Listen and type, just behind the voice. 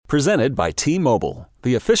Presented by T-Mobile,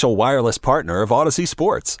 the official wireless partner of Odyssey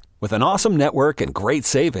Sports. With an awesome network and great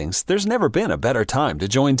savings, there's never been a better time to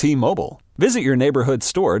join T-Mobile. Visit your neighborhood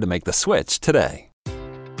store to make the switch today.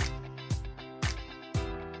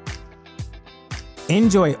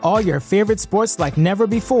 Enjoy all your favorite sports like never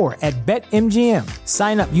before at BetMGM.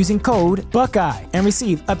 Sign up using code Buckeye and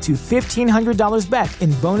receive up to $1,500 back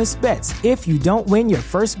in bonus bets if you don't win your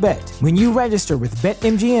first bet. When you register with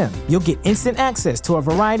BetMGM, you'll get instant access to a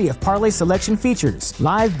variety of parlay selection features,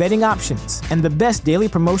 live betting options, and the best daily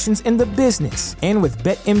promotions in the business. And with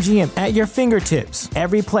BetMGM at your fingertips,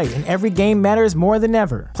 every play and every game matters more than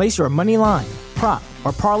ever. Place your money line, prop,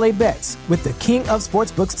 or parlay bets with the king of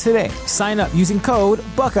sportsbooks today. Sign up using code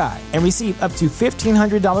Buckeye and receive up to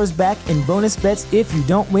 $1,500 back in bonus bets if you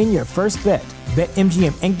don't win your first bet.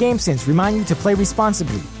 BetMGM and GameSense remind you to play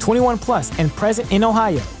responsibly. 21 plus and present in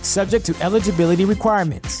Ohio, subject to eligibility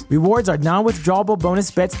requirements. Rewards are non-withdrawable bonus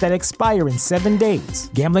bets that expire in 7 days.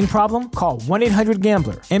 Gambling problem? Call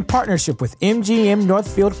 1-800-GAMBLER. In partnership with MGM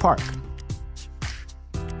Northfield Park.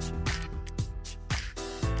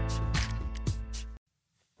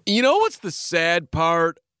 You know what's the sad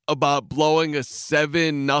part about blowing a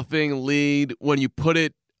 7-0 lead when you put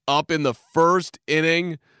it up in the first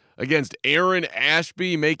inning against Aaron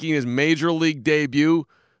Ashby making his major league debut?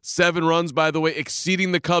 7 runs, by the way,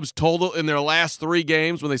 exceeding the Cubs' total in their last 3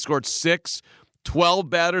 games when they scored 6, 12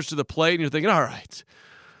 batters to the plate, and you're thinking, all right,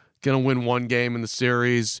 going to win 1 game in the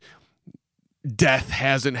series. Death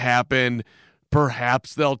hasn't happened.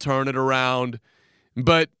 Perhaps they'll turn it around.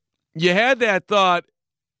 But you had that thought.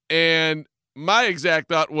 And my exact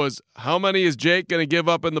thought was, how many is Jake going to give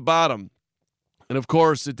up in the bottom? And, of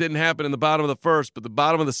course, it didn't happen in the bottom of the first, but the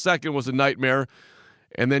bottom of the second was a nightmare.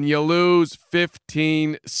 And then you lose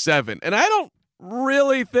 15-7. And I don't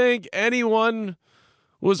really think anyone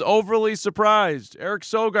was overly surprised. Eric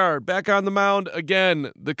Sogard back on the mound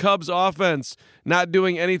again. The Cubs offense not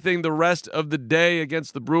doing anything the rest of the day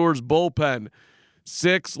against the Brewers bullpen.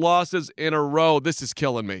 6 losses in a row. This is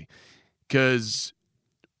killing me because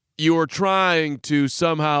you were trying to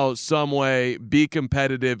somehow, some way be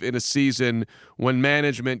competitive in a season when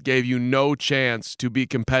management gave you no chance to be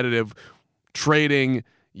competitive, trading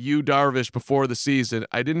Yu Darvish before the season.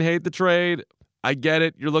 I didn't hate the trade. I get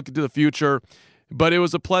it. You're looking to the future. But it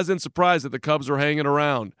was a pleasant surprise that the Cubs were hanging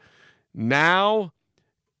around. Now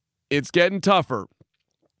it's getting tougher.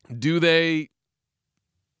 Do they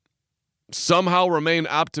somehow remain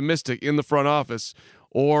optimistic in the front office,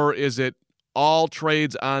 or is it all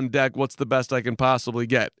trades on deck? What's the best I can possibly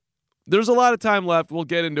get? There's a lot of time left. We'll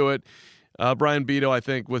get into it. Brian Beto, I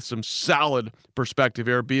think, with some solid perspective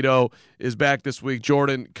here. Beto is back this week.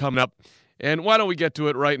 Jordan coming up. And why don't we get to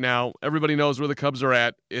it right now? Everybody knows where the Cubs are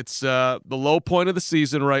at. It's the low point of the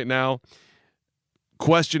season right now.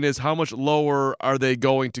 Question is, how much lower are they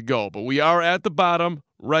going to go? But we are at the bottom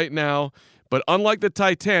right now. But unlike the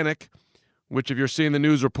Titanic, which if you're seeing the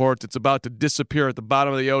news reports, it's about to disappear at the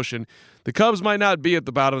bottom of the ocean, the Cubs might not be at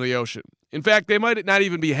the bottom of the ocean. In fact, they might not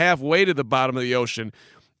even be halfway to the bottom of the ocean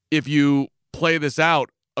if you play this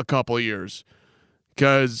out a couple of years.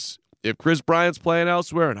 Because if Chris Bryant's playing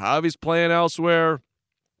elsewhere and Javi's playing elsewhere,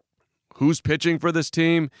 who's pitching for this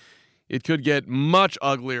team, it could get much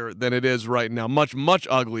uglier than it is right now. Much, much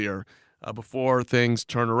uglier before things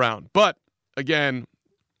turn around. But, again,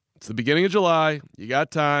 it's the beginning of July. You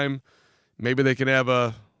got time. Maybe they can have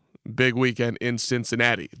a big weekend in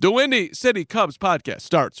Cincinnati. The Windy City Cubs podcast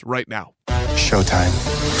starts right now. Showtime.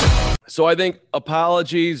 So I think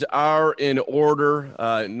apologies are in order.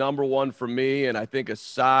 Number one for me, and I think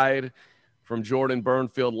aside from Jordan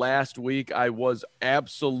Burnfield last week, I was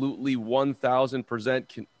absolutely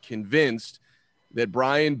 1,000% convinced that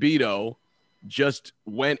Brian Beto just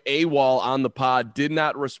went AWOL on the pod, did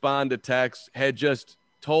not respond to texts, had just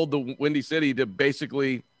told the Windy City to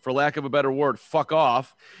basically, for lack of a better word, fuck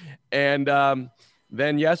off. And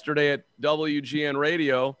then yesterday at WGN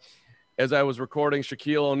Radio, as I was recording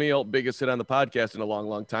Shaquille O'Neal, biggest hit on the podcast in a long,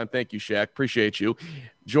 long time. Thank you, Shaq. Appreciate you.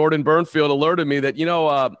 Jordan Burnfield alerted me that,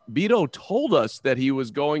 Beto told us that he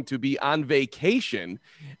was going to be on vacation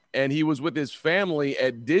and he was with his family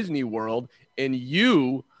at Disney World, and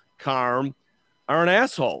you, Carm, are an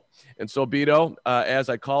asshole. And so, Beto, as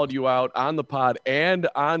I called you out on the pod and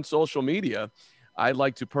on social media, I'd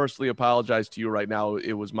like to personally apologize to you right now.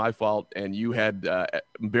 It was my fault, and you had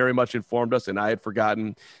very much informed us, and I had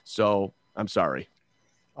forgotten. So I'm sorry.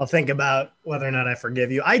 I'll think about whether or not I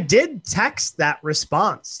forgive you. I did text that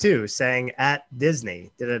response, too, saying at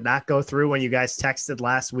Disney. Did it not go through when you guys texted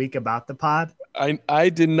last week about the pod? I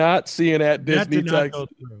did not see an at Disney text.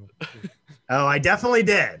 Oh, I definitely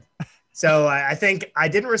did. So I think I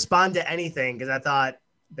didn't respond to anything because I thought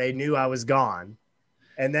they knew I was gone.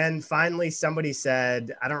 And then finally somebody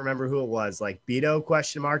said, I don't remember who it was, like Beto ?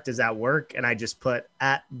 Does that work? And I just put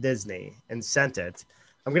at Disney and sent it.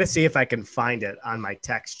 I'm going to see if I can find it on my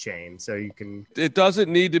text chain so you can. It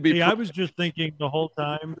doesn't need to be. I was just thinking the whole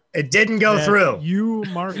time. It didn't go through. You,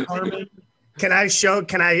 Mark Carman. Can I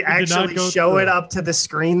actually show it up to the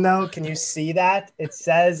screen though? Can you see that? It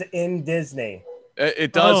says in Disney.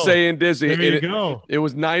 It does say in Disney. There you go. It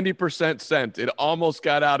was 90% sent. It almost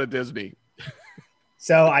got out of Disney.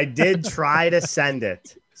 So I did try to send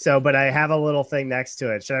it. But I have a little thing next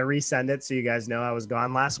to it. Should I resend it so you guys know I was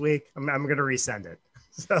gone last week? I'm going to resend it.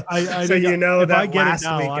 So you know that last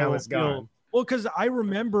week I was gone. Well, because I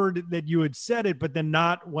remembered that you had said it, but then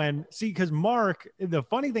not when. See, because Mark, the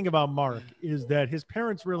funny thing about Mark is that his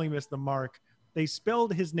parents really missed the mark. They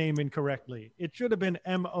spelled his name incorrectly. It should have been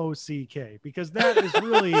M-O-C-K, because that is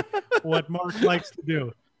really what Mark likes to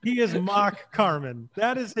do. He is Mock Carman.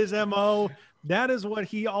 That is his M-O. That is what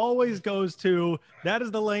he always goes to. That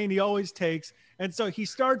is the lane he always takes. And so he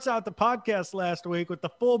starts out the podcast last week with the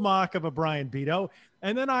full mock of a Brian Beto.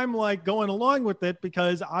 And then I'm like going along with it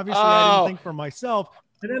because obviously I didn't think for myself.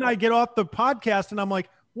 And then I get off the podcast and I'm like,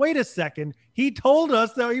 wait a second. He told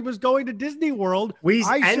us that he was going to Disney World. We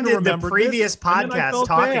ended the previous podcast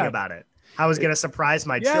talking about it. I was going to surprise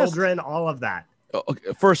my children, all of that.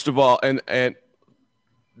 First of all, and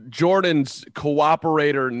Jordan's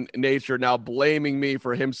cooperator nature now blaming me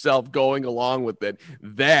for himself going along with it.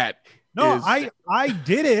 I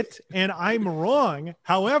did it and I'm wrong.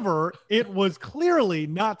 However, it was clearly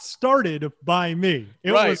not started by me.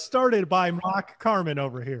 It was started by Mock Carman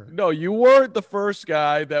over here. No, you weren't the first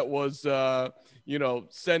guy that was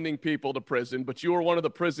sending people to prison, but you were one of the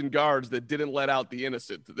prison guards that didn't let out the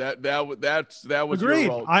innocent. That was agreed. Your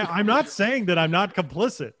role. I'm not saying that I'm not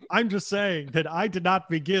complicit. I'm just saying that I did not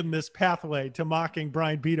begin this pathway to mocking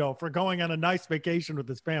Brian Beto for going on a nice vacation with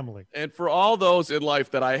his family. And for all those in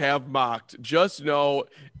life that I have mocked, just know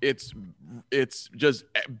it's just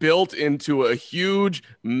built into a huge,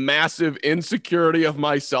 massive insecurity of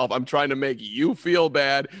myself. I'm trying to make you feel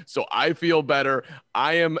bad so I feel better.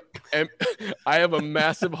 I have a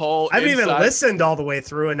massive hole. I haven't even listened all the way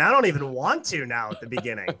through, and I don't even want to now at the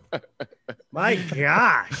beginning. My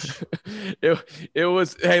gosh. It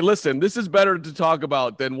was, hey, listen, this is better to talk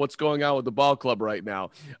about than what's going on with the ball club right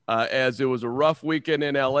now. As it was a rough weekend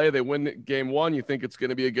in LA. They win game one. You think it's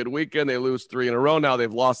going to be a good weekend. They lose 3 in a row. Now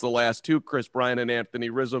they've lost the last 2. Chris Bryant and Anthony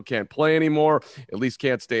Rizzo can't play anymore, at least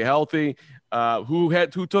can't stay healthy.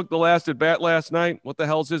 Who took the last at bat last night? What the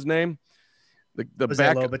hell's his name? The Jose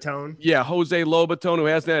Lobaton? Yeah, Jose Lobaton, who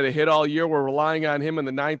hasn't had a hit all year. We're relying on him in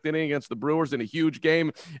the 9th inning against the Brewers in a huge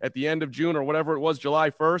game at the end of June or whatever it was,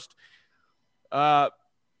 July 1st.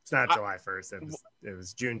 It's not July 1st. It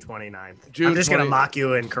was June 29th. I'm just going to mock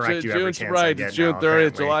you and correct you every chance I get. It's June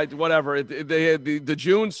 30th, July, whatever. The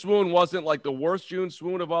June swoon wasn't like the worst June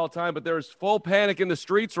swoon of all time, but there's full panic in the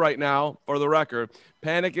streets right now, for the record.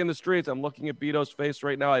 Panic in the streets. I'm looking at Beto's face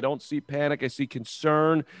right now. I don't see panic. I see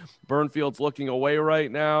concern. Burnfield's looking away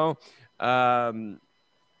right now. I'm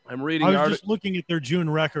reading. I was just looking at their June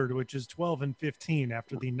record, which is 12-15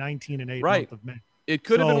 after the 19-8 month of May. It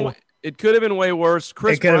could have been way worse. It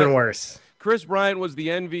could have been worse. Chris Bryant was the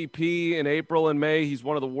MVP in April and May. He's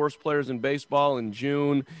one of the worst players in baseball in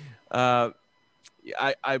June. I'm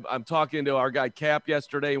talking to our guy Cap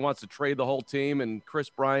yesterday. He wants to trade the whole team, and Chris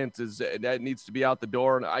Bryant that needs to be out the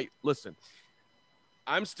door. And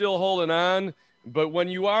I'm still holding on. But when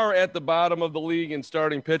you are at the bottom of the league and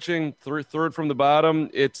starting pitching, third from the bottom,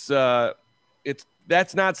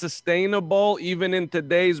 that's not sustainable even in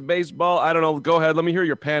today's baseball. I don't know. Go ahead. Let me hear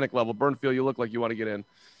your panic level. Burnfield, you look like you want to get in.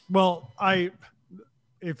 Well,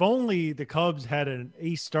 if only the Cubs had an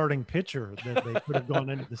ace starting pitcher that they could have gone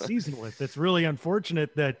into the season with. It's really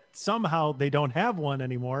unfortunate that somehow they don't have one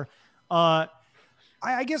anymore. I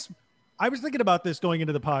guess I was thinking about this going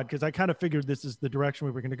into the pod because I kind of figured this is the direction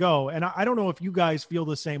we were going to go. And I don't know if you guys feel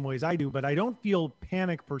the same way as I do, but I don't feel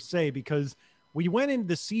panic per se because we went into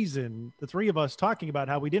the season, the three of us, talking about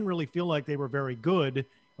how we didn't really feel like they were very good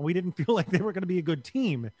and we didn't feel like they were going to be a good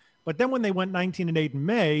team. But then when they went 19-8 in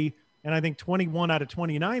May, and I think 21 out of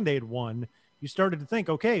 29 they had won, you started to think,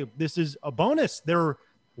 okay, this is a bonus. They're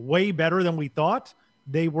way better than we thought.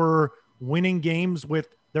 They were winning games with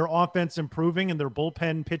their offense improving and their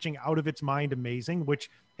bullpen pitching out of its mind amazing, which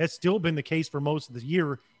has still been the case for most of the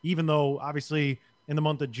year, even though obviously in the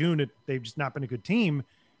month of June, they've just not been a good team.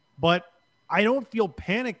 But I don't feel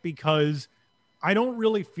panic because I don't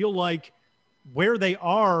really feel like where they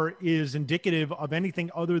are is indicative of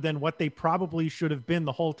anything other than what they probably should have been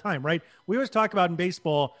the whole time, right? We always talk about in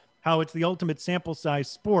baseball how it's the ultimate sample size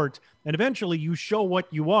sport, and eventually you show what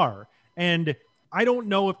you are. And I don't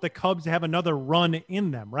know if the Cubs have another run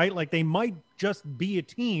in them, right? Like they might just be a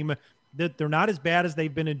team that they're not as bad as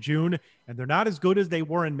they've been in June, and they're not as good as they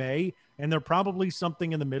were in May, and they're probably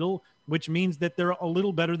something in the middle, which means that they're a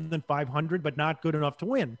little better than 500, but not good enough to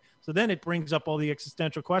win. So then it brings up all the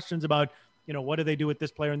existential questions about, what do they do with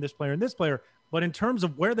this player and this player and this player? But in terms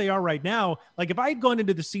of where they are right now, like if I had gone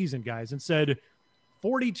into the season, guys, and said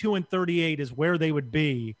 42-38 is where they would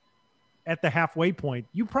be at the halfway point,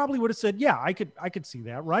 you probably would have said, yeah, I could see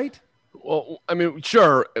that, right? Well, I mean,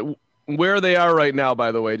 sure. Where they are right now,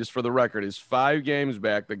 by the way, just for the record, is 5 games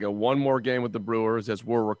back. They got one more game with the Brewers as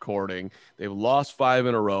we're recording. They've lost 5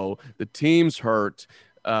 in a row. The team's hurt.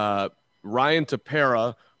 Ryan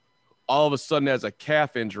Tepera all of a sudden has a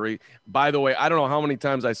calf injury. By the way, I don't know how many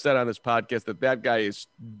times I said on this podcast that guy is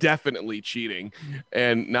definitely cheating.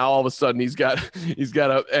 And now all of a sudden he's got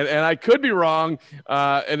and I could be wrong.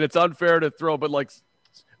 And it's unfair to throw, but like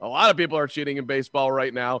a lot of people are cheating in baseball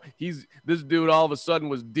right now. This dude all of a sudden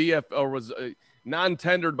was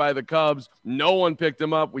non-tendered by the Cubs. No one picked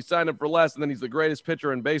him up. We signed him for less, and then he's the greatest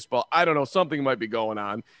pitcher in baseball. I don't know. Something might be going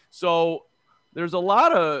on. So there's a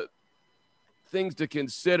lot of things to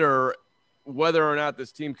consider whether or not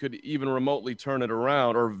this team could even remotely turn it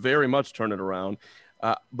around or very much turn it around.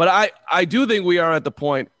 But I do think we are at the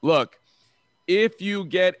point, look, if you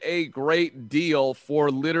get a great deal for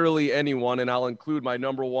literally anyone, and I'll include my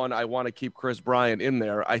number one, I want to keep Chris Bryant in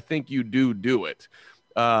there, I think you do it.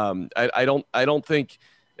 I don't think,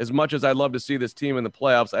 as much as I'd love to see this team in the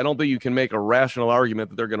playoffs, I don't think you can make a rational argument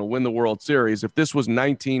that they're going to win the World Series. If this was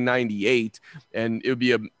 1998 and it would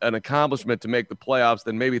be an accomplishment to make the playoffs,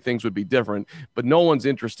 then maybe things would be different. But no one's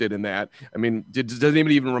interested in that. I mean, does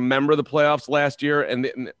anybody even remember the playoffs last year?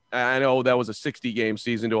 And I know that was a 60-game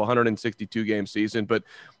season to a 162-game season, but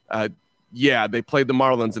yeah, they played the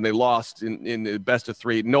Marlins and they lost in the best of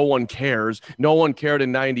 3. No one cares. No one cared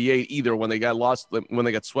in 98 either when they got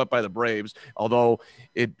swept by the Braves, although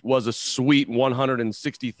it was a sweet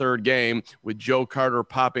 163rd game with Joe Carter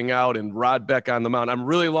popping out and Rod Beck on the mound. I'm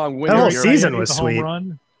really long-winded. That whole season was sweet.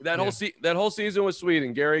 That whole season was sweet,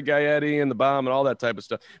 and Gary Gaetti and the bomb and all that type of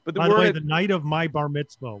stuff. But by the way, the night of my bar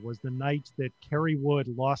mitzvah was the night that Kerry Wood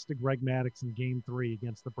lost to Greg Maddux in Game 3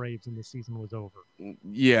 against the Braves, and the season was over.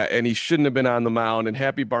 Yeah, and he shouldn't have been on the mound. And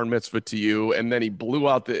happy bar mitzvah to you. And then he blew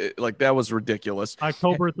out that was ridiculous.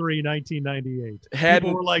 October 3, 1998.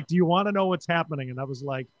 People were like, "Do you want to know what's happening?" And I was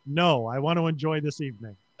like, "No, I want to enjoy this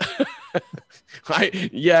evening."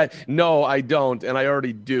 No, I don't, and I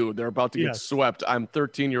already do. They're about to get swept. I'm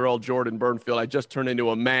 13-year-old Jordan Burnfield. I just turned into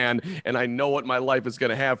a man, and I know what my life is going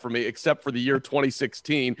to have for me, except for the year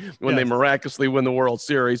 2016 when they miraculously win the World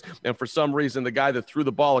Series. And for some reason, the guy that threw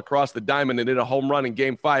the ball across the diamond and hit a home run in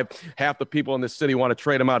Game 5, half the people in this city want to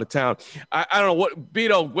trade him out of town. I don't know. What,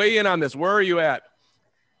 Beto, weigh in on this. Where are you at?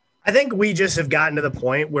 I think we just have gotten to the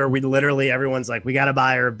point where everyone's like, we got to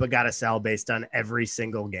buy or but got to sell based on every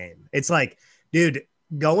single game. It's like, dude,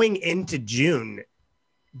 going into June,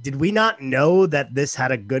 did we not know that this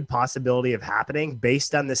had a good possibility of happening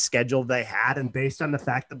based on the schedule they had and based on the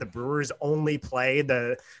fact that the Brewers only play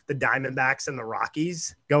the Diamondbacks and the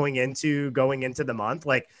Rockies going into the month?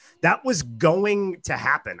 Like, that was going to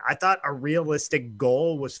happen. I thought a realistic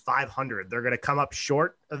goal was 500. They're going to come up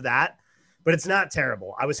short of that, but it's not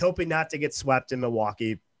terrible. I was hoping not to get swept in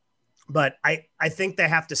Milwaukee, but I think they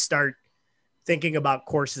have to start thinking about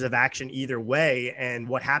courses of action either way. And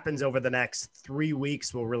what happens over the next 3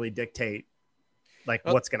 weeks will really dictate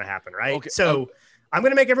what's going to happen. Right. Okay. So I'm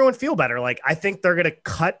going to make everyone feel better. Like, I think they're going to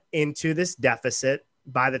cut into this deficit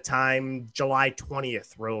by the time July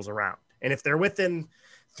 20th rolls around. And if they're within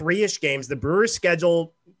 3-ish games, the Brewers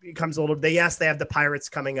schedule becomes a little, they have the Pirates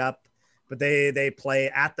coming up, but they play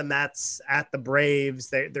at the Mets, at the Braves.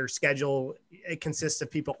 Their schedule, it consists of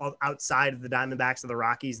people outside of the Diamondbacks and the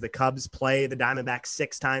Rockies. The Cubs play the Diamondbacks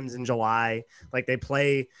 6 times in July. Like, they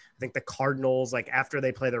play, I think, the Cardinals, like, after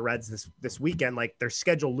they play the Reds this weekend, like, their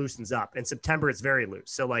schedule loosens up. In September, it's very loose.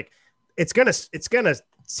 So, like, it's gonna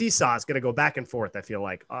seesaw is gonna go back and forth, I feel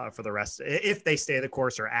like, for the rest, if they stay the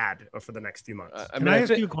course or add for the next few months. Can I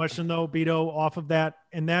ask you a question though, Beto, off of that?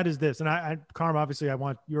 And that is this, and Carm, obviously I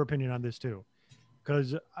want your opinion on this too,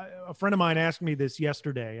 because a friend of mine asked me this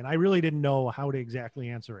yesterday and I really didn't know how to exactly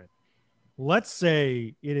answer it. Let's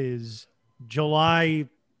say it is July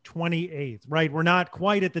 28th, right? We're not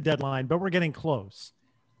quite at the deadline, but we're getting close.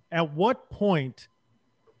 At what point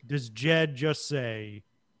does Jed just say,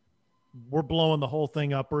 we're blowing the whole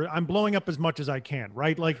thing up, or I'm blowing up as much as I can,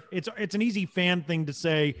 right? Like it's an easy fan thing to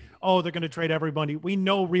say, oh, they're going to trade everybody. We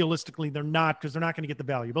know realistically they're not, because they're not going to get the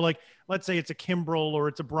value. But like, let's say it's a Kimbrel or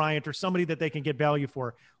it's a Bryant or somebody that they can get value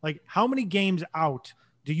for. Like, how many games out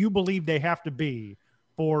do you believe they have to be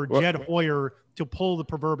for Jed Hoyer to pull the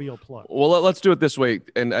proverbial plug? Well, let's do it this way,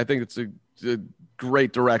 and I think it's a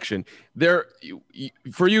great direction.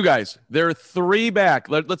 For you guys, there are 3 back.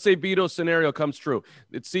 Let's say Vito's scenario comes true.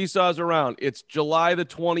 It seesaws around. It's July the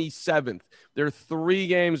 27th. They're 3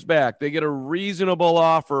 games back. They get a reasonable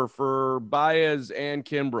offer for Baez and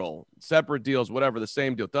Kimbrel. Separate deals, whatever, the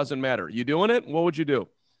same deal. Doesn't matter. You doing it? What would you do?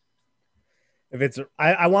 If it's,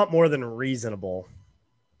 I want more than reasonable,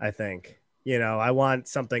 I think. I want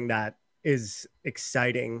something that is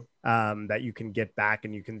exciting, that you can get back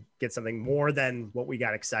and you can get something more than what we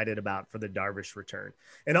got excited about for the Darvish return.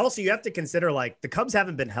 And also you have to consider, like, the Cubs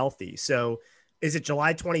haven't been healthy. So is it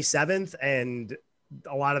July 27th and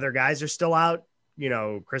a lot of their guys are still out?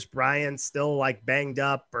 Chris Bryant's still like banged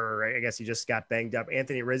up, or I guess he just got banged up.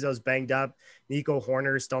 Anthony Rizzo's banged up. Nico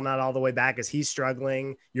Hoerner's still not all the way back. Is he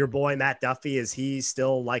struggling? Your boy, Matt Duffy, is he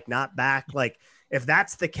still like not back? Like, if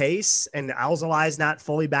that's the case and Alzolai's not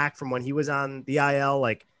fully back from when he was on the IL,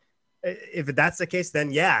 like, if that's the case,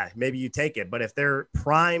 then yeah, maybe you take it. But if they're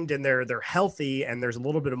primed and they're healthy and there's a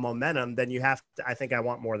little bit of momentum, then you have to, I think I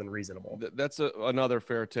want more than reasonable. That's another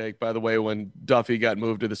fair take. By the way, when Duffy got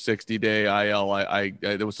moved to the 60-day IL,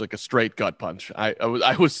 it was like a straight gut punch.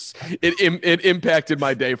 It impacted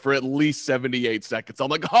my day for at least 78 seconds. I'm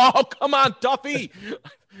like, oh, come on, Duffy.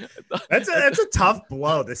 That's a tough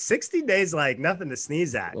blow. The 60 days, like nothing to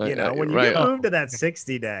sneeze at. When you get moved to that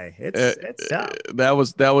 60-day, it's tough.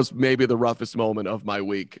 That was maybe the roughest moment of my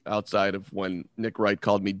week, outside of when Nick Wright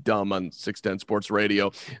called me dumb on 610 Sports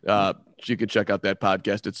Radio. You can check out that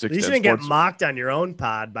podcast at 610 Sports. You shouldn't get mocked on your own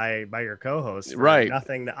pod by your co-host. Right.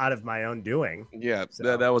 Nothing out of my own doing. Yeah,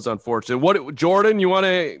 so. that was unfortunate. Jordan,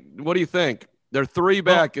 what do you think? They're 3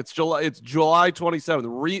 back. It's July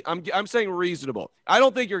 27th. I'm saying reasonable. I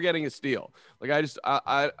don't think you're getting a steal. Like,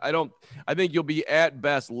 I don't. I think you'll be at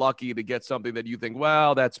best lucky to get something that you think,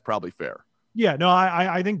 well, that's probably fair. Yeah, no,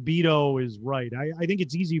 I think Beto is right. I think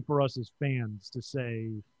it's easy for us as fans to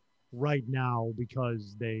say right now,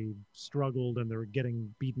 because they struggled and they're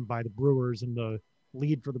getting beaten by the Brewers and the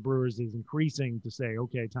lead for the Brewers is increasing, to say,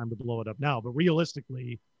 okay, time to blow it up now. But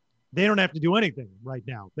realistically, they don't have to do anything right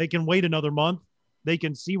now. They can wait another month. They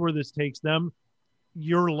can see where this takes them.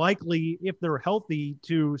 You're likely, if they're healthy,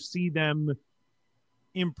 to see them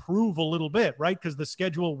improve a little bit, right? Because the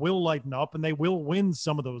schedule will lighten up and they will win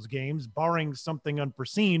some of those games, barring something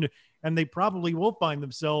unforeseen, and they probably will find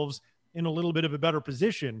themselves in a little bit of a better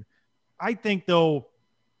position. I think, though,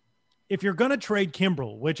 if you're going to trade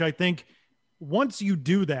Kimbrel, which I think once you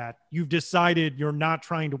do that, you've decided you're not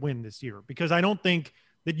trying to win this year, because I don't think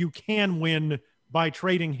that you can win by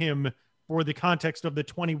trading him for the context of the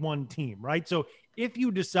 21 team, right? So if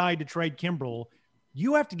you decide to trade Kimbrel,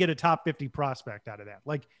 you have to get a top 50 prospect out of that.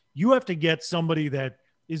 Like, you have to get somebody that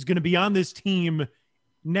is going to be on this team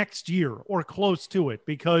next year or close to it,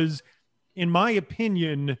 because in my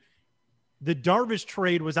opinion, the Darvish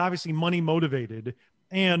trade was obviously money motivated,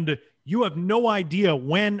 and you have no idea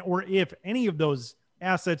when or if any of those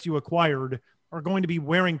assets you acquired are going to be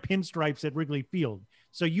wearing pinstripes at Wrigley Field.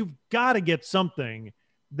 So you've got to get something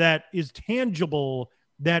that is tangible,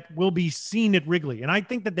 that will be seen at Wrigley. And I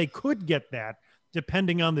think that they could get that,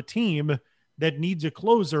 depending on the team that needs a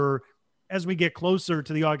closer as we get closer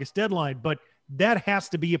to the August deadline. But that has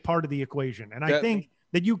to be a part of the equation. And I think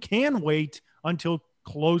that you can wait until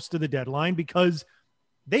close to the deadline, because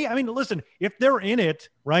listen, if they're in it,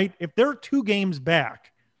 right? If they're 2 games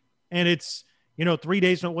back and it's, 3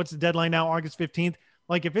 days from, what's the deadline now? August 15th.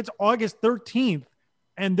 Like, if it's August 13th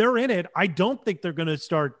and they're in it, I don't think they're going to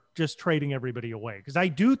start just trading everybody away, because I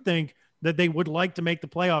do think that they would like to make the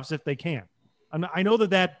playoffs if they can. I know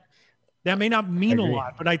that may not mean a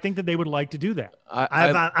lot, but I think that they would like to do that.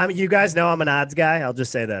 You guys know I'm an odds guy. I'll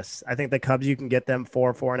just say this. I think the Cubs, you can get them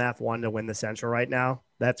 4.5, 1 to win the Central right now.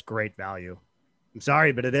 That's great value. I'm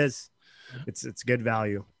sorry, but it is. It's good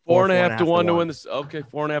value. 4.5 to 1 to win this. Okay,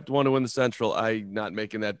 4.5 to 1 to win the Central. I'm not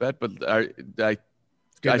making that bet, but I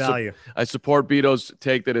good value. I support Beto's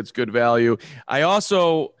take that it's good value. I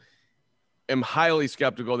also am highly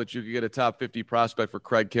skeptical that you could get a top 50 prospect for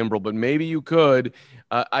Craig Kimbrel, but maybe you could.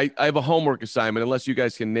 I have a homework assignment, unless you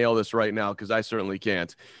guys can nail this right now, because I certainly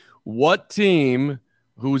can't. What team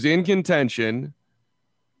who's in contention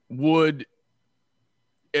would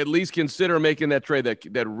at least consider making that trade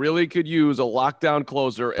that really could use a lockdown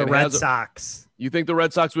closer? The Red Sox. You think the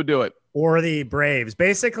Red Sox would do it? or the Braves.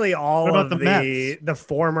 Basically, all of the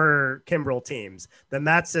former Kimbrel teams. The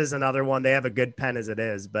Mets is another one. They have a good pen as it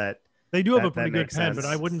is, but they do have a pretty good pen. But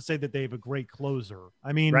I wouldn't say that they have a great closer.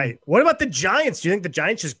 I mean, right. What about the Giants? Do you think the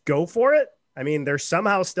Giants just go for it? I mean, they're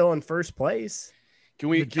somehow still in first place.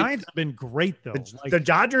 The Giants have been great though. The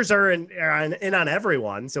Dodgers are in on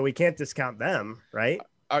everyone, so we can't discount them, right?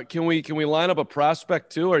 Can we line up a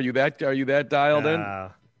prospect too? Are you that dialed in?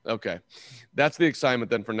 Okay, that's the excitement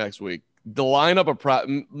then for next week. The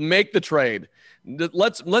lineup make the trade.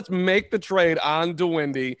 Let's make the trade on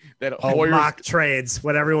DeWindy. Mock trades,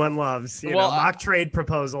 what everyone loves. Mock trade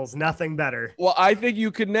proposals, nothing better. Well, I think you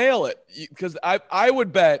could nail it because I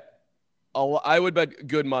would bet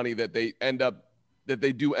good money that they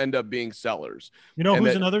do end up being sellers. You know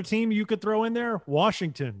who's another team you could throw in there?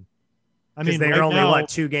 Washington. I mean, they're only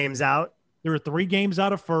 2 games out. They're 3 games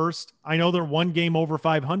out of first. I know they're 1 game over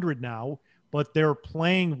 500 now, but they're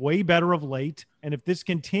playing way better of late. And if this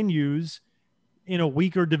continues in a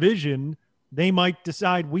weaker division, they might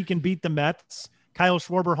decide we can beat the Mets. Kyle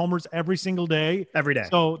Schwarber homers every single day. Every day.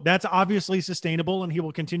 So that's obviously sustainable, and he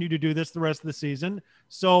will continue to do this the rest of the season.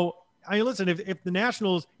 So, I mean, listen, if the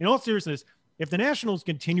Nationals, in all seriousness, if the Nationals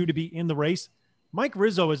continue to be in the race, Mike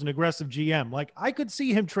Rizzo is an aggressive GM. Like, I could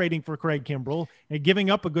see him trading for Craig Kimbrel and giving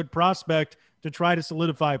up a good prospect to try to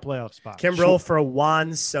solidify a playoff spot. Kimbrel for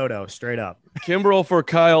Juan Soto, straight up. Kimbrel for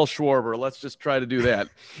Kyle Schwarber. Let's just try to do that.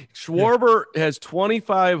 Schwarber has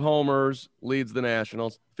 25 homers, leads the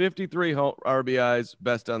Nationals, 53 RBIs,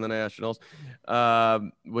 best on the Nationals,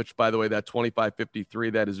 which, by the way, that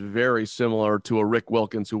 25-53, that is very similar to a Rick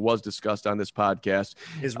Wilkins who was discussed on this podcast.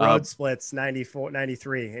 His road splits, 94,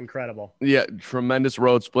 93, incredible. Yeah, tremendous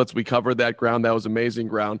road splits. We covered that ground. That was amazing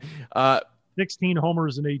ground. 16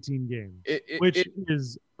 homers in 18 games, which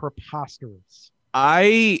is preposterous.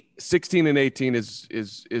 16 and 18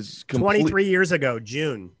 is 23 years ago,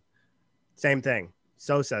 June. Same thing.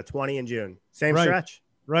 Sosa, 20 in June. Same stretch.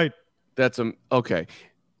 Right. That's okay.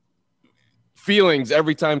 Feelings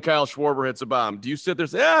every time Kyle Schwarber hits a bomb. Do you sit there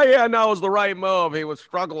and say, no, it was the right move. He was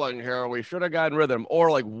struggling here. We should have gotten rid of him.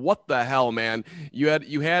 Or like, what the hell, man? You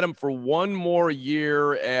had him for one more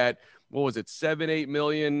year at, what was it, 7-8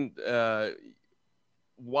 million?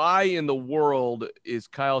 Why in the world is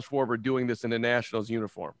Kyle Schwarber doing this in a Nationals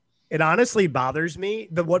uniform? It honestly bothers me.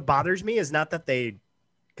 What bothers me is not that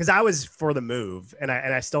because I was for the move, and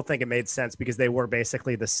I still think it made sense because they were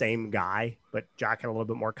basically the same guy, but Jock had a little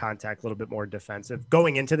bit more contact, a little bit more defensive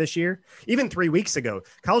going into this year. Even 3 weeks ago,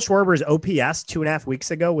 Kyle Schwarber's OPS 2.5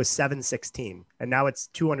 weeks ago was 716, and now it's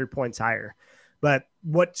 200 points higher. But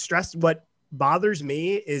what bothers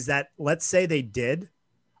me is that, let's say they did,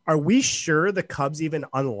 are we sure the Cubs even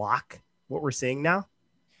unlock what we're seeing now?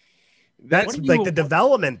 That's like the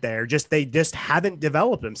development there. They just haven't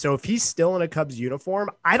developed him. So if he's still in a Cubs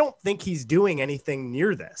uniform, I don't think he's doing anything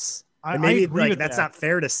near this. Maybe that's not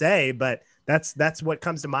fair to say, but that's what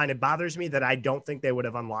comes to mind. It bothers me that I don't think they would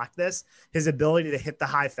have unlocked this. His ability to hit the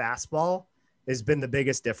high fastball has been the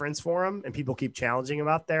biggest difference for him, and people keep challenging him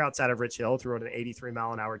out there. Outside of Rich Hill, threw an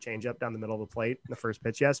 83-mile-an-hour changeup down the middle of the plate in the first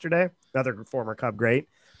pitch yesterday. Another former Cub great,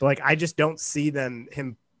 but I just don't see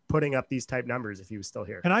him putting up these type numbers if he was still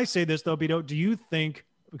here. Can I say this though, Beto? Do you think,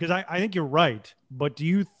 because I think you're right, but do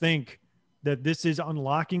you think that this is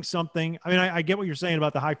unlocking something? I mean, I get what you're saying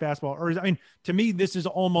about the high fastball, to me, this is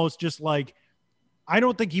almost just like, I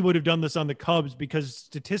don't think he would have done this on the Cubs because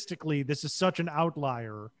statistically, this is such an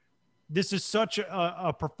outlier. This is such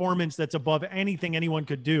a performance that's above anything anyone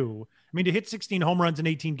could do. I mean, to hit 16 home runs in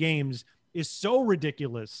 18 games is so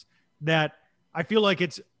ridiculous that I feel like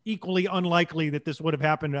it's equally unlikely that this would have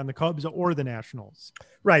happened on the Cubs or the Nationals.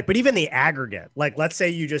 Right. But even the aggregate, let's say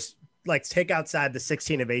you just take outside the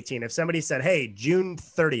 16 of 18. If somebody said, hey, June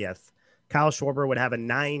 30th, Kyle Schwarber would have a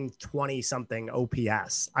 920 something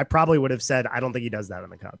OPS, I probably would have said, I don't think he does that on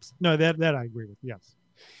the Cubs. No, that I agree with. Yes.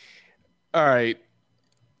 All right.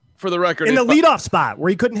 For the record, in the leadoff spot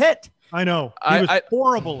where he couldn't hit. I know. He was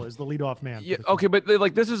horrible as the leadoff man. Yeah, okay, but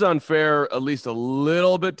this is unfair, at least a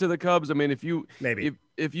little bit to the Cubs. I mean, if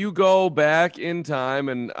you go back in time,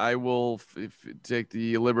 and I will take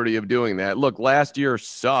the liberty of doing that. Look, last year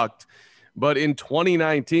sucked, but in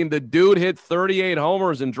 2019, the dude hit 38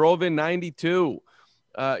 homers and drove in 92.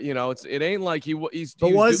 It ain't like he's.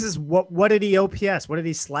 But what did he OPS? What did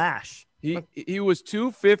he slash? He was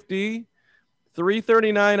 250.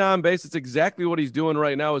 339 on base. It's exactly what he's doing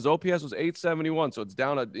right now. His OPS was 871, so it's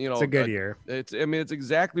down it's a good year. It's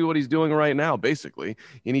exactly what he's doing right now, basically.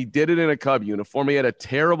 And he did it in a Cub uniform. He had a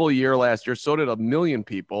terrible year last year. So did a million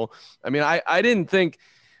people. I mean, I didn't think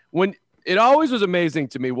it always was amazing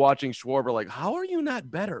to me watching Schwarber. Like, how are you not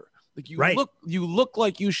better? Like Right. you look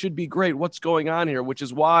like you should be great. What's going on here? Which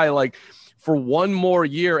is why, like, for one more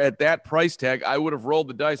year at that price tag, I would have rolled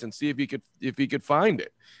the dice and see if he could find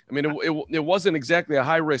it. I mean, it wasn't exactly a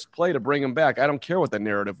high risk play to bring him back. I don't care what the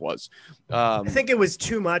narrative was. I think it was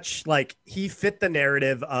too much. Like, he fit the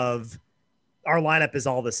narrative of our lineup is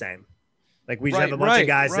all the same. Like, we just have a bunch of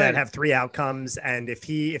guys that have 3 outcomes. And if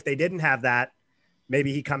they didn't have that,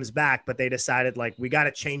 maybe he comes back, but they decided, like, we got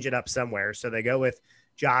to change it up somewhere. So they go with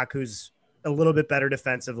Jock, who's a little bit better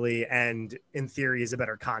defensively and in theory is a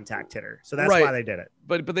better contact hitter. So that's why they did it.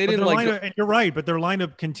 But they didn't like lineup, and you're right, but their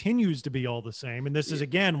lineup continues to be all the same. And this is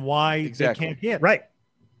again why they can't hit. Right.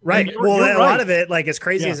 Well, a lot of it, like, as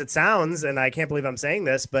crazy as it sounds, and I can't believe I'm saying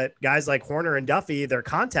this, but guys like Horner and Duffy, their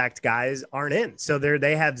contact guys aren't in. So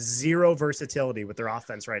they have zero versatility with their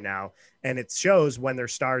offense right now. And it shows when their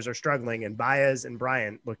stars are struggling, and Baez and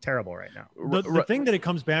Bryant look terrible right now. The thing that it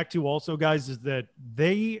comes back to also, guys, is that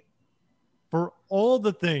for all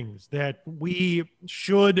the things that we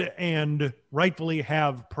should and rightfully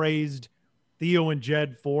have praised Theo and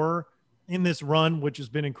Jed for in this run, which has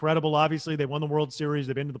been incredible. Obviously, they won the World Series.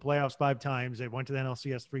 They've been to the playoffs 5 times. They went to the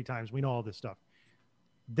NLCS 3 times. We know all this stuff.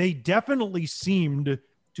 They definitely seemed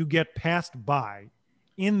to get passed by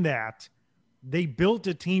in that they built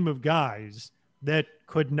a team of guys that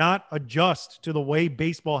could not adjust to the way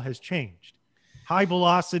baseball has changed. High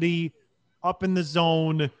velocity, up in the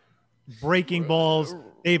zone, breaking balls.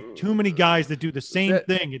 They have too many guys that do the same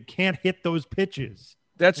thing and can't hit those pitches.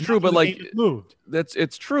 That's true, but like moved.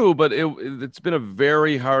 It's true, but it's been a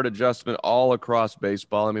very hard adjustment all across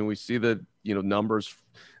baseball. I mean, we see the numbers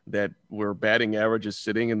that where batting average is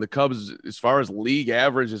sitting, and the Cubs, as far as league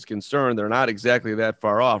average is concerned, they're not exactly that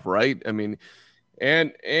far off, right? I mean,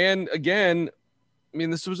 and again, I mean,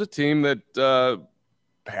 this was a team that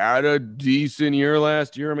had a decent year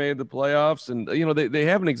last year, made the playoffs, and they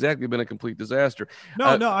haven't exactly been a complete disaster.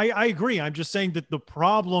 No, I agree. I'm just saying that the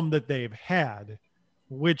problem that they've had,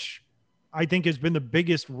 which I think has been the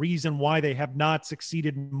biggest reason why they have not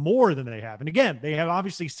succeeded more than they have, and again, they have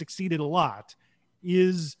obviously succeeded a lot,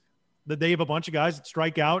 is that they have a bunch of guys that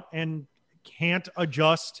strike out and can't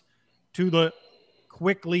adjust to the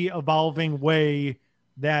quickly evolving way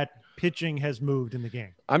that pitching has moved in the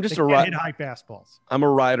game. I'm just hit high fastballs. I'm a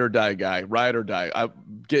ride or die guy. Ride or die.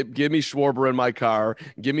 Give me Schwarber in my car.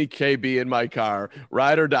 Give me KB in my car.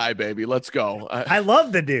 Ride or die, baby. Let's go. I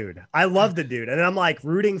love the dude. And I'm like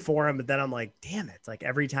rooting for him, but then I'm like, damn it! It's like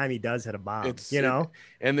every time he does hit a bomb,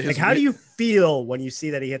 And like, how do you feel when you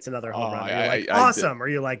see that he hits another home run? You're like, awesome, or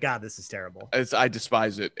you're like, God, this is terrible. I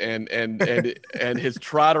despise it. And his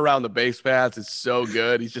trot around the base paths is so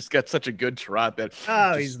good. He's just got such a good trot that.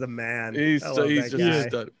 He's the man. He's just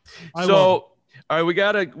done. So, all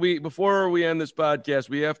right, before we end this podcast,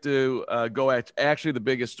 we have to go at actually the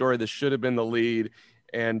biggest story. This should have been the lead.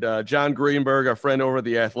 And John Greenberg, our friend over at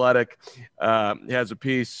The Athletic, has a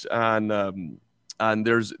piece on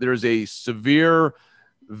there's a severe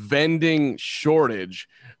vending shortage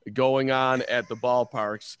going on at the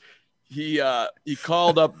ballparks. He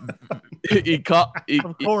called up.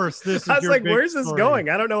 Of course, this. I was like, "Where's this story going?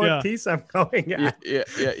 I don't know what piece I'm going at." Yeah.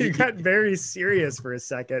 You got very serious for a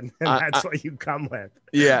second, and that's what you come with.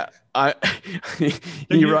 Yeah, you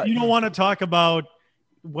don't want to talk about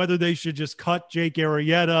whether they should just cut Jake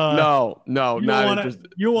Arrieta. No,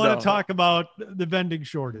 you want to talk about the vending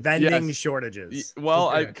shortage. Shortages.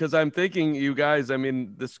 Well, because I'm thinking, you guys, I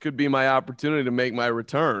mean, this could be my opportunity to make my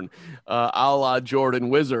return, a la Jordan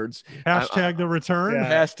Wizards. Hashtag the return.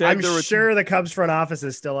 Yeah. I'm sure the Cubs front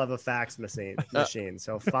offices still have a fax machine.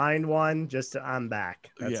 So find one. I'm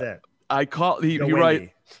back. That's it. I call. You're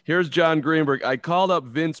right. Here's John Greenberg. I called up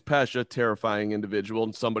Vince Pescia, terrifying individual,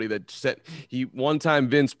 and somebody that said one time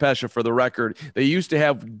Vince Pescia, for the record, they used to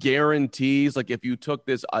have guarantees. Like if you took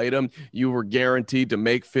this item, you were guaranteed to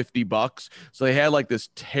make $50. So they had like this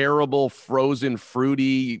terrible frozen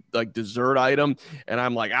fruity like dessert item. And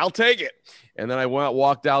I'm like, I'll take it. And then I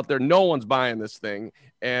walked out there. No one's buying this thing.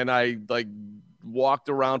 And I like walked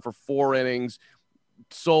around for 4 innings,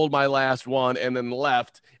 sold my last one, and then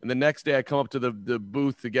left. And the next day I come up to the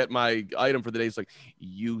booth to get my item for the day. It's like,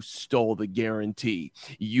 you stole the guarantee.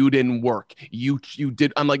 You didn't work. You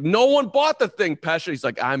did. I'm like, no one bought the thing, Pescia. He's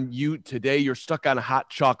like, today you're stuck on hot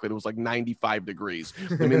chocolate. It was like 95 degrees.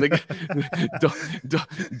 I mean,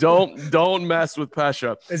 don't mess with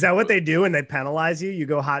Pescia. Is that what they do when they penalize you? You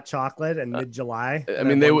go hot chocolate in mid-July? I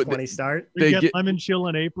mean, they would start. They get lemon chill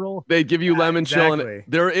in April. They give you lemon chill.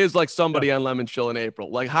 There is like somebody on lemon chill in April.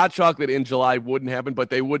 Like hot chocolate in July wouldn't happen, but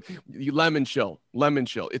they would. Lemon chill.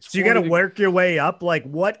 It's so you got to work your way up. Like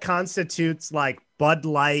what constitutes like Bud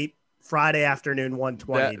Light Friday afternoon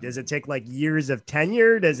 120? Does it take like years of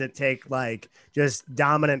tenure? Does it take like just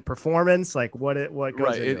dominant performance? Like what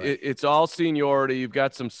goes into it? It's all seniority. You've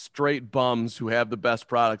got some straight bums who have the best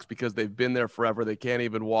products because they've been there forever. They can't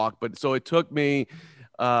even walk. But so it took me,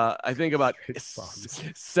 I think about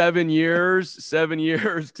 7 years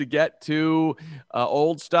to get to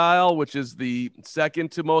Old Style, which is the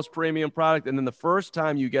second to most premium product. And then the first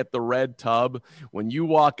time you get the red tub, when you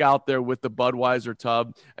walk out there with the Budweiser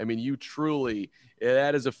tub, I mean, you truly,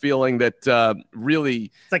 that is a feeling that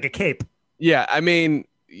really. It's like a cape. Yeah. I mean,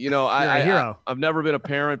 I've never been a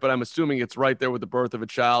parent, but I'm assuming it's right there with the birth of a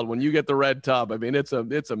child. When you get the red tub, I mean, it's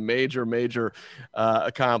a major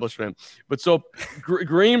accomplishment. But so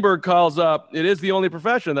Greenberg calls up. It is the only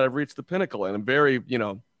profession that I've reached the pinnacle, and I'm very,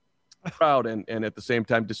 proud and at the same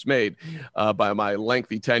time dismayed by my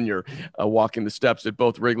lengthy tenure walking the steps at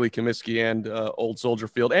both Wrigley, Comiskey, and Old Soldier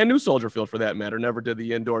Field, and New Soldier Field for that matter. Never did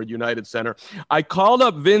the indoor United Center. I called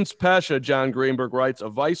up Vince Pescia, John Greenberg writes, a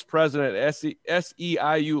vice president at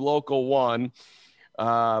SEIU Local 1,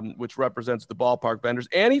 which represents the ballpark vendors.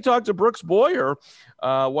 And he talked to Brooks Boyer,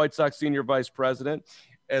 White Sox senior vice president,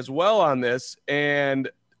 as well on this. And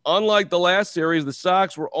unlike the last series, the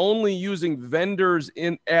Sox were only using vendors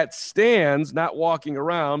at stands, not walking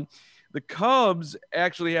around. The Cubs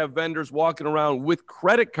actually have vendors walking around with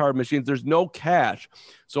credit card machines. There's no cash.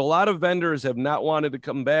 So a lot of vendors have not wanted to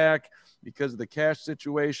come back because of the cash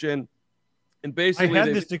situation. And basically, I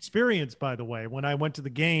had this experience, by the way, when I went to the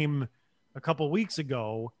game a couple of weeks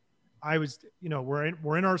ago. I was,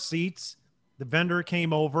 we're in our seats. The vendor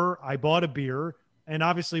came over. I bought a beer. And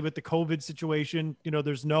obviously with the COVID situation, I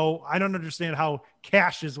don't understand how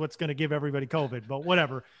cash is what's going to give everybody COVID, but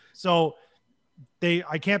whatever. So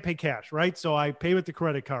I can't pay cash, right? So I pay with the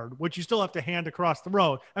credit card, which you still have to hand across the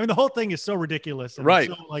road. I mean, the whole thing is so ridiculous and right.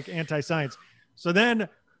 So like anti-science. So then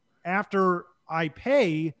after I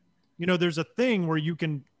pay, there's a thing where you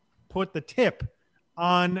can put the tip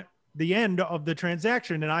on the end of the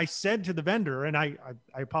transaction. And I said to the vendor, and I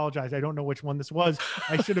apologize, I don't know which one this was.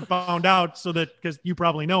 I should have found out so that, because you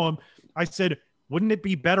probably know him. I said, wouldn't it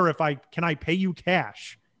be better if can I pay you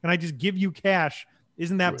cash? Can I just give you cash?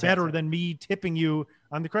 Isn't that better than me tipping you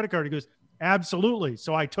on the credit card? He goes, absolutely.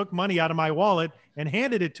 So I took money out of my wallet and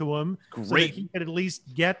handed it to him. Great. So that he could at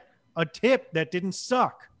least get a tip that didn't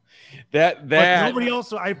suck. But nobody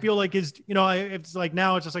else, I feel like it's like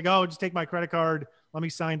now it's just like, oh, just take my credit card. Let me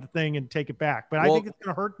sign the thing and take it back. But I think it's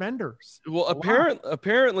going to hurt vendors. Well,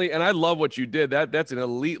 apparently, and I love what you did. That's an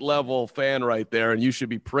elite level fan right there, and you should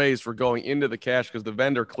be praised for going into the cash because the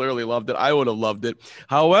vendor clearly loved it. I would have loved it.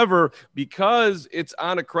 However, because it's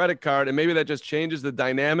on a credit card, and maybe that just changes the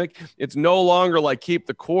dynamic, it's no longer like keep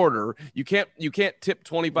the quarter. You can't tip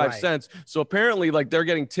 25 cents. So apparently, like they're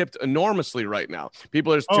getting tipped enormously right now.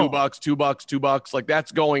 People are just $2, like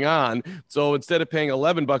that's going on. So instead of paying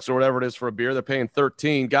 $11 or whatever it is for a beer, they're paying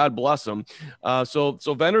 13. God bless them. So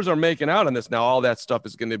vendors are making out on this now. All that stuff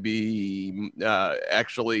is going to be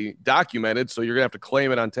actually documented. So you're going to have to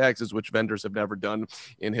claim it on taxes, which vendors have never done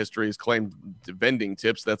in history, is claimed vending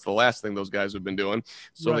tips. That's the last thing those guys have been doing.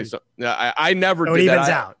 So I never did that. Evens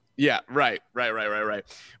out. Yeah, right.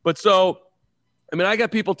 But so, I mean, I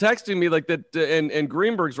got people texting me like that, and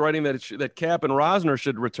Greenberg's writing that Cap and Rosner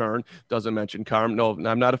should return. Doesn't mention Carm. No,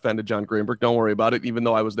 I'm not offended, John Greenberg. Don't worry about it, even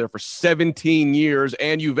though I was there for 17 years,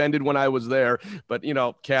 and you've ended when I was there. But,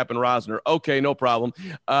 Cap and Rosner. Okay, no problem.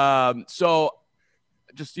 So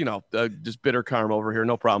just bitter Carm over here.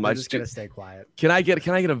 No problem. I'm just going to stay quiet. Can I get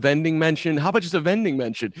a vending mention? How about just a vending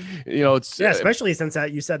mention? It's especially since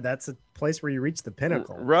you said that's a place where you reach the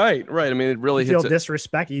pinnacle. Right. I mean, it really feel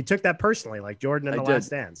disrespect. You took that personally, like Jordan in The Last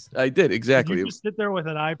Dance. I did, exactly. You just sit there with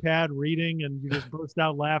an iPad reading, and you just burst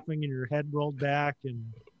out laughing, and your head rolled back, and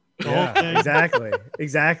exactly.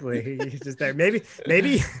 He's just there. Maybe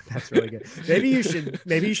that's really good. Maybe you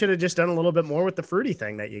should have just done a little bit more with the fruity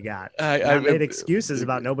thing that you got. I made excuses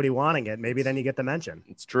about nobody wanting it. Maybe then you get the mention.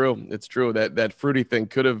 It's true. That fruity thing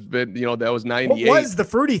could have been, that was 98. What was the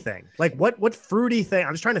fruity thing? Like what fruity thing?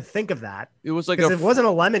 I was trying to think of that. It was like it wasn't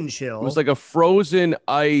a lemon chill. It was like a frozen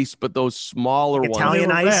ice, but those smaller ones.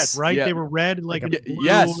 Italian ice, red, right? Yeah. They were red, like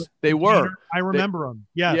yes, they were. I remember them.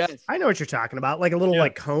 Yes. I know what you're talking about. Like a little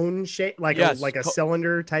like cone shape, like a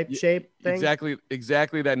cylinder type shape thing.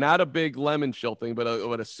 Exactly that. Not a big lemon chill thing, but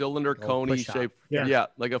a cylinder coney shape. Yeah,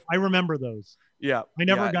 like I remember those. Yeah, I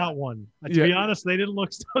never got one. To be honest, they didn't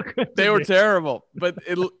look so good. They were terrible, but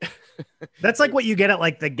That's like what you get at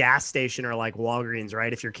like the gas station or like Walgreens,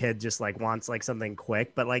 right? If your kid just like wants like something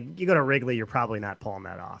quick, but like you go to Wrigley, you're probably not pulling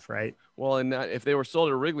that off, right? Well, and if they were sold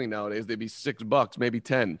at Wrigley nowadays, they'd be $6, maybe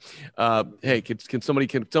 10. Hey, can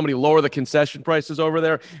somebody lower the concession prices over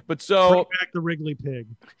there? But so bring back the Wrigley pig.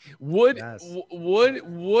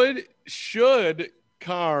 Should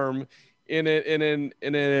Carm in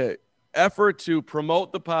an effort to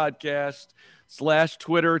promote the podcast /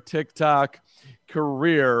 Twitter, TikTok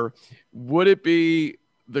career, would it be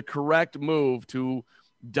the correct move to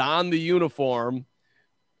don the uniform,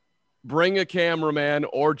 bring a cameraman,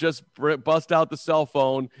 or just bust out the cell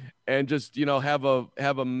phone and just, have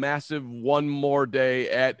a massive one more day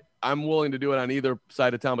at, I'm willing to do it on either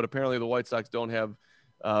side of town, but apparently the White Sox don't have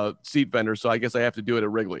seat vendors. So I guess I have to do it at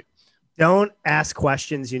Wrigley. Don't ask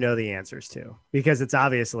questions you know the answers to, because it's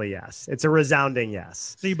obviously yes. It's a resounding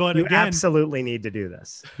yes. See, but you again, absolutely need to do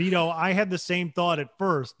this. Vito, I had the same thought at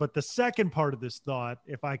first, but the second part of this thought,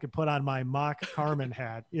 if I could put on my mock Carmen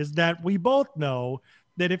hat, is that we both know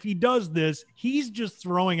that if he does this, he's just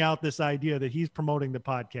throwing out this idea that he's promoting the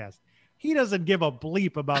podcast. He doesn't give a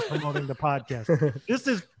bleep about promoting the podcast. This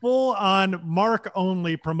is full on Mark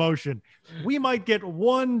only promotion. We might get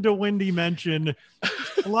one DeWindy mention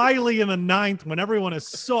slyly in the ninth when everyone is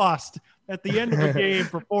sauced at the end of the game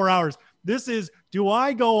for 4 hours. This is, do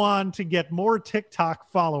I go on to get more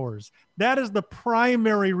TikTok followers? That is the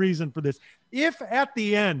primary reason for this. If at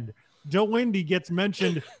the end, DeWindy gets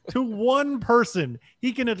mentioned to one person,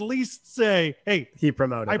 he can at least say, hey,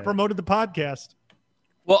 I promoted the podcast.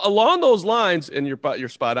 Well, along those lines, and you're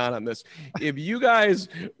spot on this, if you guys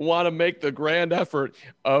want to make the grand effort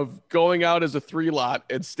of going out as a 3-lot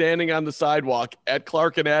and standing on the sidewalk at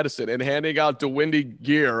Clark and Addison and handing out DeWindy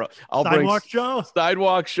gear,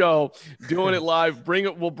 Sidewalk Show, doing it live.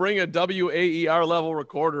 We'll bring a WAER level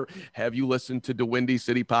recorder. Have you listened to DeWindy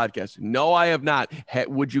City podcast? No, I have not.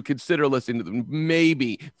 Would you consider listening to them?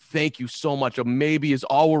 Maybe. Thank you so much. A maybe is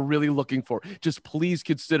all we're really looking for. Just please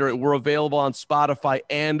consider it. We're available on Spotify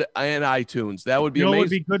and iTunes. That would be amazing. What would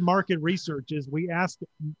be good market research is we ask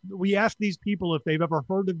these people if they've ever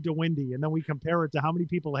heard of DeWindy, and then we compare it to how many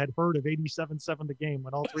people had heard of 87.7 The Game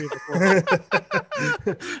when all three of us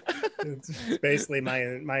were. It's basically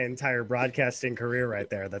my entire broadcasting career right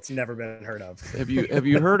there. That's never been heard of. Have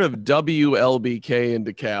you heard of WLBK in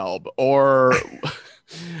DeKalb? Or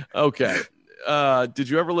okay. Did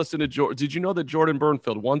you ever listen to did you know that Jordan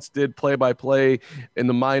Burnfield once did play-by-play in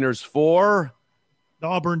the minors for the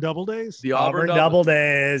Auburn Double Days? The Auburn Double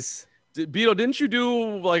Days. Beto, didn't you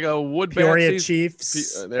do like a wood Peoria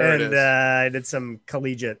Chiefs? I did some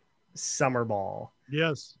collegiate summer ball.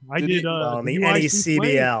 Yes, I did. On the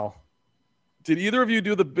NECBL. Did either of you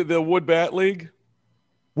do the wood bat league?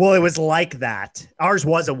 Well, it was like that. Ours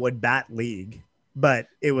was a wood bat league, but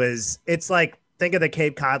it's like, think of the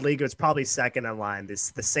Cape Cod League. It's probably second in line. The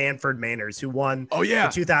Sanford Mainers, who won the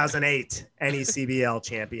 2008 NECBL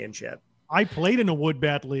championship. I played in a wood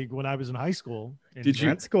bat league when I was in high school.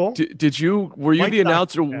 That's cool. Were you the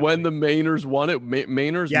announcer when the Mainers won it?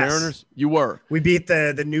 Mainers, yes. Mariners? You were. We beat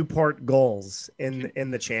the Newport Gulls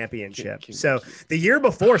in the championship. So the year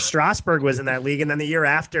before, Strasburg was in that league, and then the year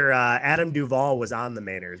after, Adam Duvall was on the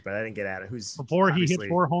Mainers, but I didn't get at it. Before he hit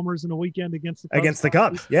 4 homers in a weekend against the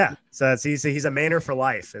Cubs. Yeah. So he's a Mainer for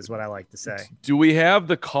life, is what I like to say. Do we have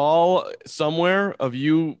the call somewhere of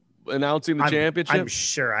you announcing the championship? I'm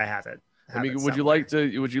sure I have it. Would you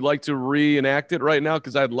like to reenact it right now?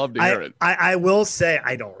 Because I'd love to hear it. I will say,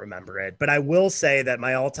 I don't remember it, but I will say that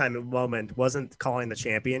my all-time moment wasn't calling the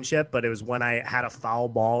championship, but it was when I had a foul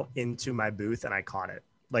ball into my booth and I caught it.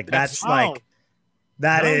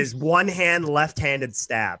 That is one hand, left-handed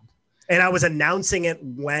stab. And I was announcing it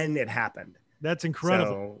when it happened. That's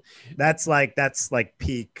incredible. So that's like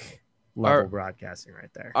peak level broadcasting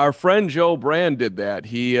right there. Our friend Joe Brand did that.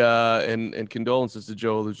 He and condolences to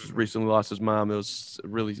Joe, who just recently lost his mom. It was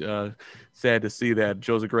really sad to see that.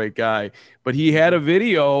 Joe's a great guy, but he had a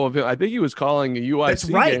video of him. I think he was calling a UIC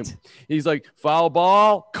game. He's like, foul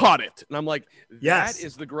ball, caught it, and I'm like, that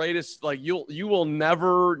is the greatest. Like you will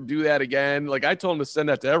never do that again. Like I told him to send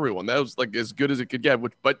that to everyone. That was like as good as it could get.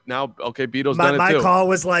 But now, okay, Beto's done it too. My call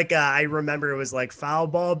was like, I remember it was like foul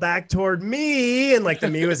ball back toward me, and like the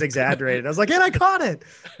me was exaggerated. I was like, and I caught it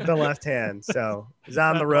with the left hand. So it was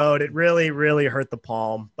on the road. It really, really hurt the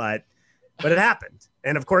palm, but it happened.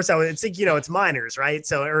 And of course, it's minors, right?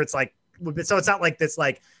 So it's not like this,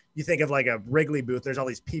 like you think of like a Wrigley booth. There's all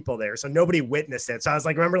these people there, so nobody witnessed it. So I was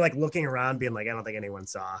like, remember like looking around, being like, I don't think anyone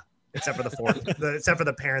saw, except for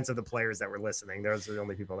the parents of the players that were listening. Those are the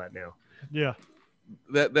only people that knew. Yeah.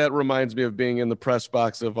 That reminds me of being in the press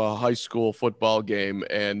box of a high school football game,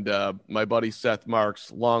 and my buddy Seth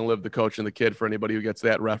Marks, long live the coach and the kid, for anybody who gets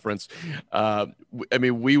that reference.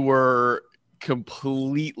 We were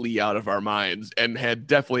completely out of our minds and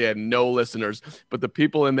definitely had no listeners, but the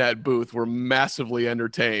people in that booth were massively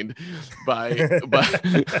entertained by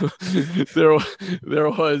there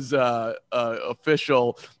was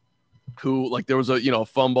official who, like, there was a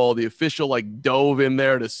fumble. The official dove in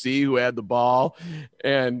there to see who had the ball,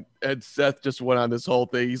 and Seth just went on this whole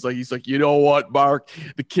thing. He's like, you know what, Mark?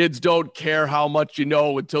 The kids don't care how much you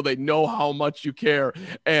know until they know how much you care.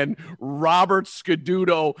 And Robert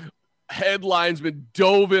Scaduto, head linesman,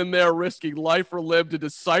 dove in there risking life or limb to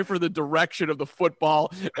decipher the direction of the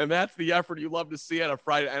football, and that's the effort you love to see on a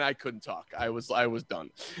Friday. And I couldn't talk. I was done.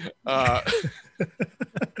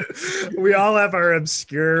 We all have our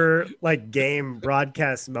obscure game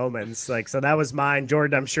broadcast moments. So that was mine.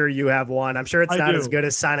 Jordan, I'm sure you have one. I'm sure it's not as good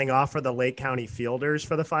as signing off for the Lake County Fielders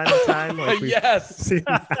for the final time. Yes.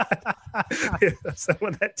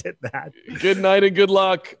 Someone that did that. Good night and good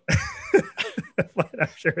luck. But I'm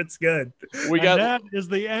sure it's good. That is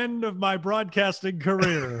the end of my broadcasting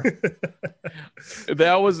career.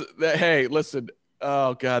 Hey, listen.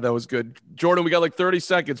 Oh, God, that was good. Jordan, we got 30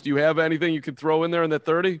 seconds. Do you have anything you can throw in there in that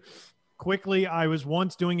 30? Quickly, I was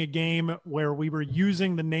once doing a game where we were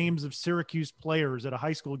using the names of Syracuse players at a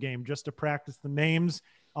high school game just to practice the names.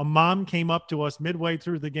 A mom came up to us midway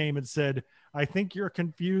through the game and said, "I think you're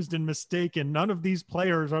confused and mistaken. None of these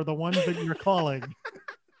players are the ones that you're calling."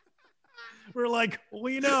 We're like,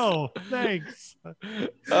 we know. Thanks.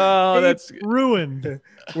 Oh, that's ruined.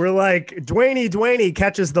 We're like, Dwayne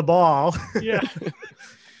catches the ball. Yeah.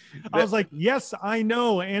 I was like, yes, I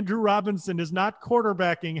know. Andrew Robinson is not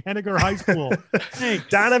quarterbacking Henniger High School. Thanks.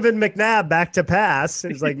 Donovan McNabb back to pass.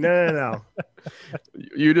 He's like, no.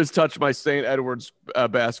 You just touched my St. Edward's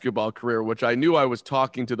basketball career, which I knew I was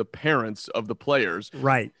talking to the parents of the players.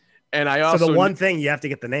 Right. And I also the one thing you have to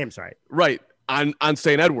get the names right. Right. On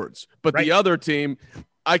St. Edward's, but right. The other team,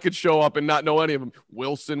 I could show up and not know any of them.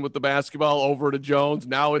 Wilson with the basketball over to Jones.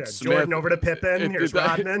 Now it's Smith. Jordan over to Pippen. Here's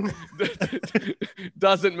Rodman.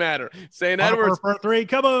 Doesn't matter. St. Edward's for three.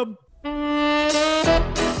 Come on.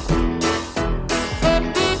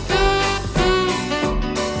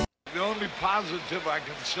 The only positive I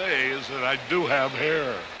can say is that I do have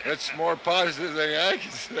hair. It's more positive than I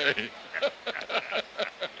can say.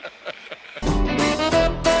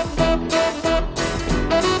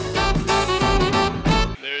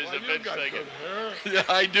 Yeah,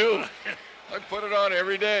 I do. I put it on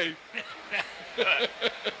every day.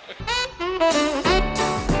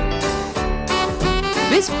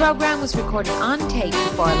 This program was recorded on tape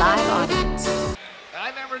before a live audience.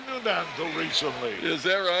 I never knew that until recently. Is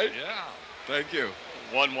that right? Yeah. Thank you.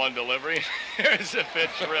 1-1 delivery. Here's a pitch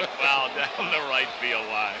rip foul down the right field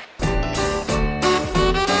line.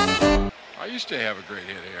 I used to have a great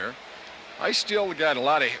head of hair. I still got a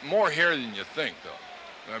lot of more hair than you think, though.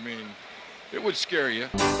 I mean, it would scare you.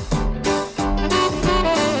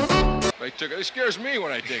 It scares me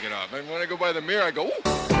when I take it off. And when I go by the mirror, I go, ooh.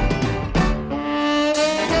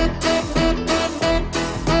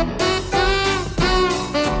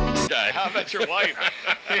 How about your wife?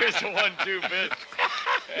 Here's the 1-2 pitch.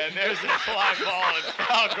 And there's a fly ball and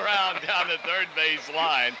foul ground down the third base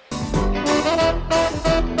line.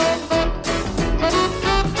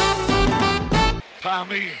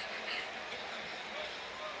 Tommy,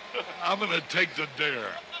 I'm going to take the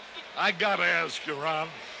dare. I got to ask you, Ron,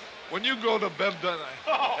 when you go to bed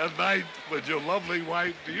at night with your lovely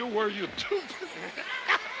wife, do you wear your tooth?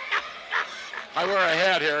 I wear a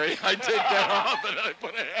hat, Harry. I take that off and I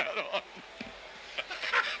put a hat on.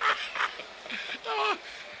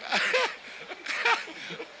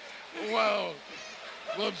 Wow.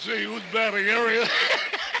 Let's see who's batting area.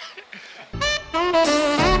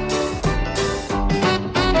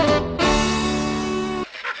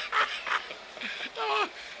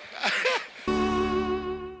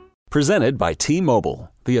 Presented by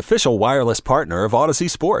T-Mobile, the official wireless partner of Odyssey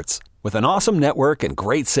Sports. With an awesome network and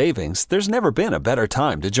great savings, there's never been a better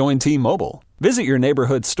time to join T-Mobile. Visit your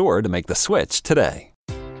neighborhood store to make the switch today.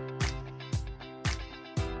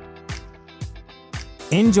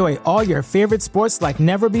 Enjoy all your favorite sports like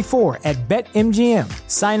never before at BetMGM.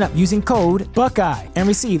 Sign up using code Buckeye and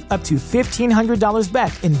receive up to $1,500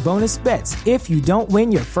 back in bonus bets if you don't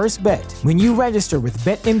win your first bet. When you register with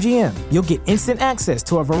BetMGM, you'll get instant access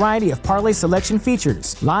to a variety of parlay selection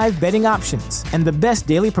features, live betting options, and the best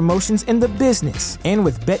daily promotions in the business. And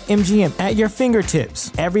with BetMGM at your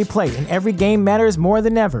fingertips, every play and every game matters more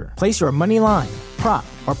than ever. Place your money line, prop,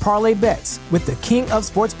 or parlay bets with the king of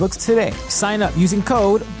sportsbooks today. Sign up using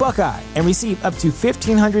code Buckeye and receive up to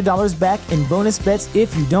 $1,500 back in bonus bets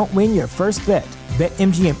if you don't win your first bet.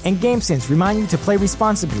 BetMGM and GameSense remind you to play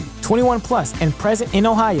responsibly. 21 plus and present in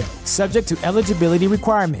Ohio, subject to eligibility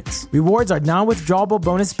requirements. Rewards are non-withdrawable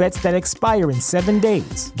bonus bets that expire in 7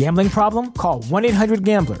 days. Gambling problem? Call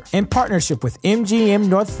 1-800-GAMBLER. In partnership with MGM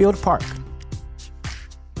Northfield Park.